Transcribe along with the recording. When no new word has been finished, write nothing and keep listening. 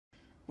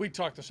We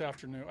talked this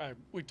afternoon.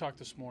 We talked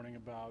this morning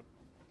about,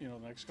 the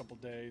next couple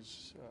of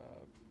days.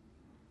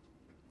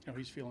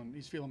 He's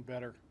feeling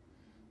better.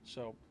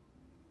 So,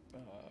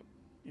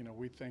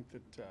 we think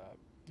that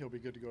he'll be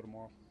good to go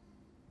tomorrow.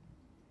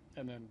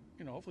 And then,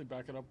 hopefully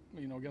back it up,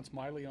 against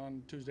Miley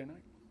on Tuesday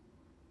night.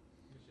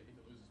 You hate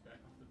to lose his back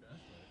off the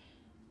bench,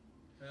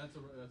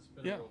 but that's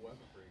been a real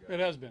weapon for you guys. It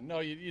has been. No,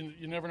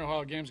 you never know how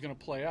a game's going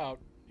to play out.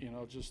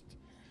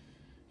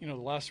 The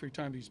last 3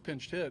 times he's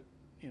pinched hit,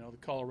 the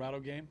Colorado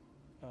game,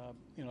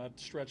 that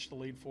stretched the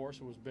lead for us.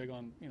 It was big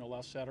on,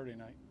 last Saturday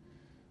night.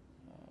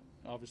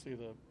 Obviously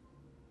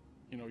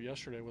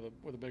yesterday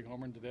with a big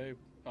homer, and today,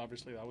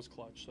 obviously that was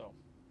clutch. So,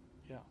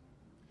 yeah.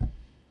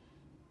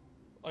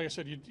 Like I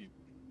said,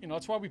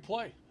 that's why we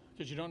play,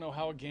 because you don't know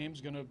how a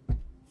game's going to,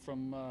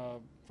 from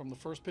the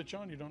first pitch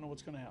on, you don't know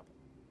what's going to happen.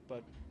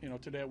 But,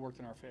 today it worked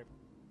in our favor.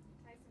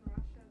 Tyson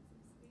Ross showed some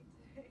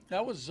speed today.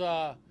 That was,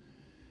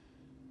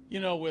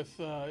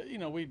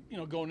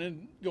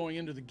 going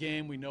into the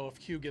game, we know if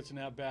Q gets an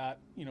at-bat,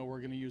 we're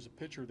going to use a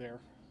pitcher there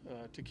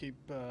to keep,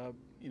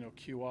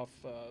 Q off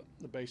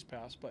the base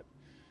pass. But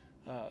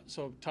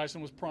so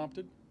Tyson was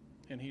prompted,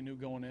 and he knew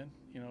going in.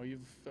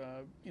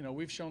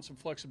 We've shown some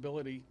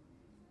flexibility,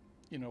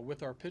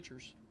 with our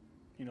pitchers,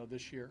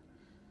 this year,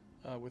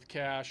 with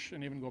Cash,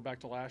 and even go back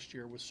to last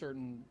year with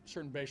certain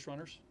base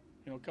runners,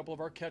 a couple of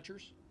our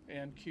catchers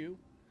and Q.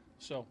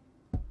 So.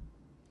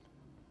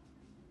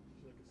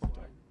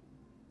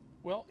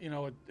 Well,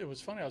 it was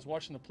funny. I was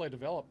watching the play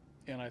develop,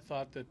 and I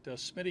thought that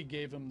Smitty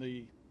gave him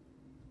this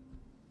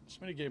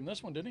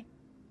one, didn't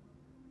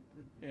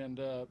he? And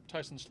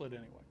Tyson slid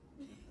anyway.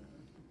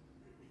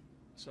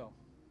 So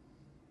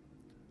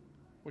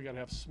we got to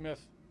have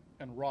Smith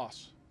and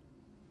Ross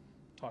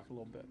talk a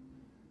little bit.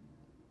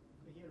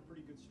 I think he had a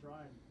pretty good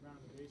stride around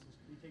the bases.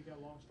 Can you take that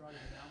long stride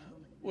and down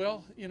with him?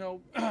 Well,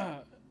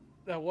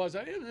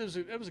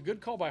 it was a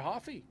good call by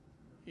Hoffey.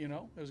 It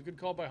was a good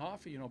call by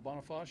Hoffey.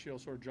 Bonifacio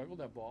sort of juggled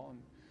that ball,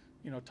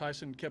 and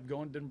Tyson kept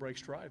going, didn't break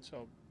stride.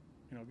 So,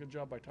 good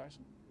job by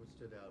Tyson. What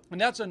stood out? And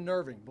that's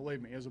unnerving,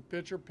 believe me, as a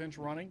pitcher, pinch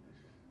running.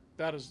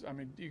 That is,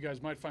 you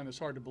guys might find this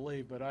hard to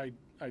believe, but I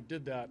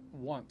did that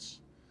once,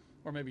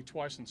 or maybe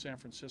twice in San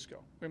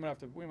Francisco. We might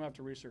have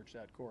to research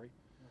that, Corey.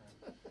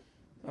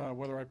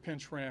 Whether I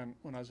pinch ran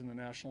when I was in the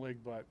National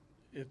League, but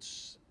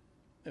it's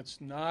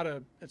not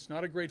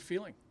a great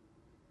feeling,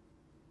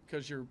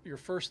 because your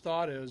first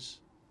thought is,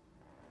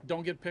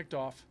 don't get picked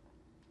off,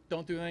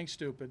 don't do anything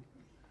stupid,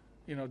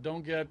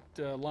 don't get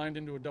lined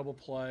into a double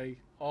play.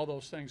 All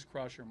those things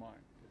cross your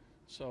mind.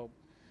 So,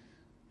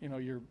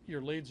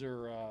 your leads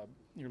are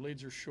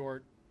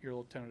short. You're a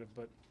little tentative,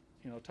 but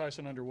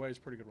Tyson underway is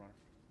a pretty good runner.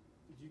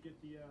 Did you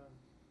get the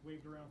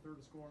waved around third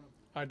to score on him?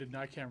 I didn't.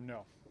 I can't.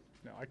 No,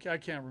 I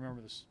can't remember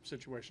this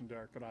situation,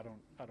 Derek. But I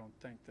don't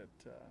think that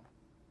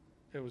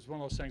it was one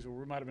of those things where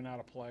we might have been out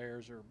of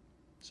players or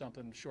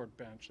something, short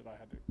bench, that I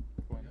had to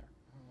go in there.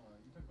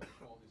 You talk about the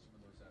quality of some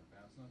of those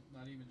at-bats,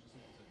 not even just the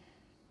ones that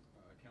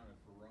accounted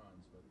for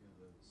runs, but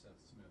the Seth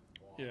Smith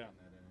walk in that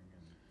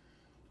inning.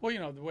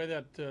 Well, the way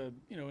that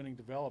inning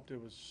developed,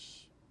 it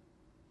was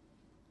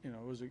it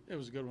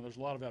was a good one. There's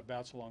a lot of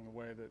at-bats along the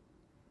way that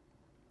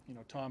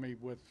Tommy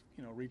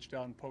reached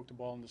out and poked the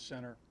ball in the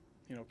center.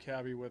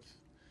 Cabby with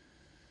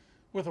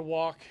a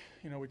walk.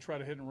 We tried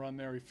to hit and run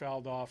there. He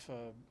fouled off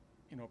a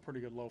pretty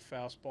good low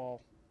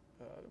fastball.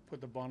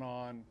 Put the bunt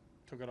on,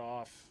 took it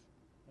off.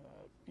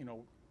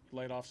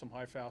 Laid off some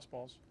high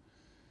fastballs.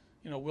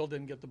 Will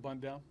didn't get the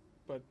bunt down,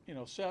 but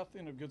Seth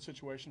in a good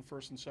situation,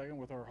 first and second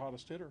with our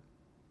hottest hitter.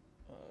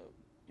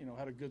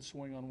 Had a good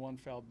swing on one,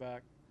 fouled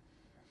back,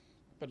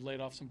 but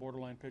laid off some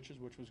borderline pitches,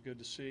 which was good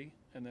to see.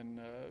 And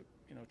then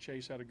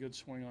Chase had a good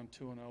swing on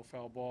 2-0,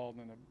 foul ball,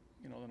 and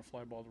then a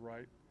fly ball to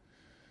right.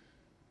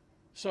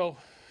 So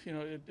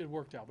it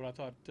worked out. But I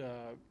thought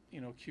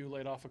Q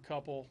laid off a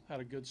couple, had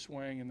a good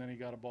swing, and then he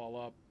got a ball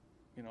up,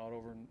 out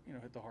over and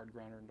hit the hard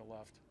grounder into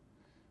left.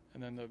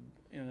 And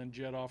then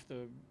Jed off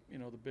the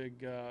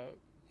big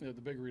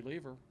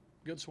reliever,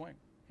 good swing,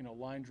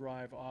 line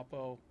drive,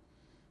 oppo,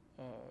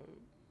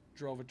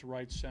 drove it to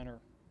right center.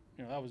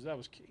 That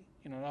was key.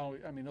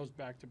 Those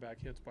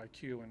back-to-back hits by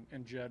Q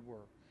and Jed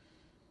were,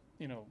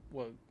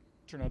 what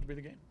turned out to be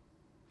the game.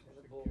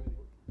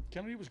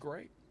 Kennedy was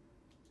great.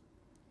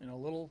 A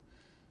little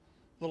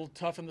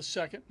tough in the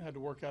second, had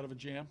to work out of a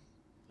jam.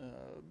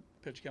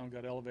 Pitch count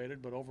got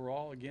elevated, but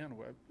overall, again,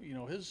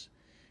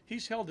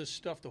 he's held his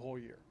stuff the whole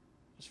year.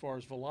 As far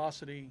as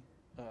velocity,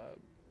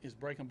 his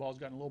breaking ball's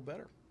gotten a little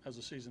better as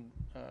the season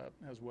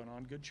has went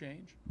on. Good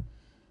change,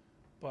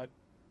 but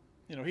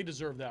he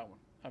deserved that one.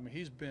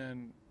 He's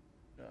been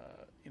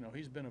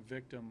a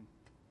victim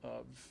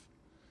of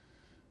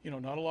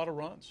not a lot of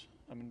runs.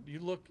 You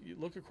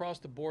look across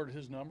the board at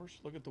his numbers.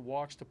 Look at the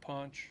walks to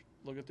punch.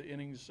 Look at the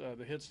innings,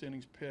 the hits to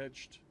innings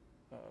pitched.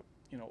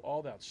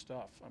 All that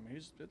stuff.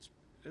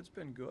 It's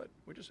been good.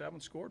 We just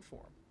haven't scored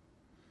for him.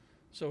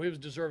 So he was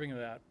deserving of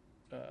that.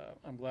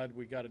 I'm glad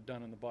we got it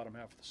done in the bottom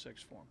half of the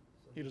sixth for him.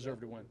 He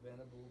deserved to win.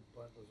 Venable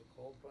bunt was a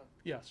cold bunt?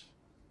 Yes.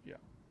 Yeah.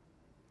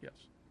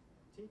 Yes.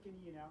 taken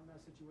Ian out in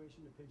that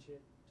situation to pinch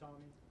hit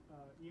Tommy?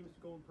 Ian was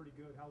going pretty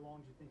good. How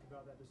long did you think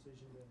about that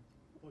decision to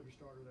pull your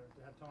starter there,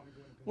 to have Tommy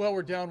go in and pinch Well, hit?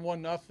 we're down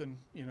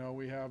 1-0.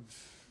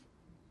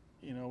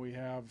 We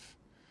have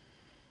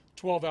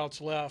 12 outs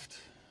left.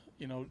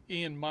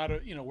 Ian might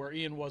have, where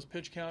Ian was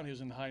pitch count, he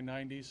was in the high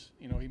 90s.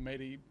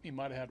 He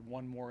might have had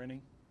one more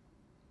inning.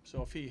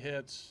 So if he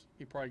hits,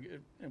 he probably,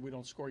 and we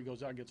don't score, he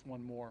goes out and gets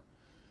one more.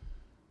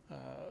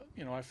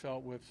 I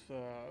felt with,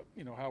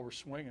 how we're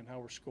swinging, how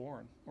we're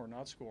scoring or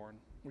not scoring,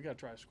 we got to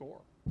try to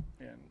score.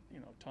 And,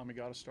 Tommy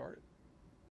got us started.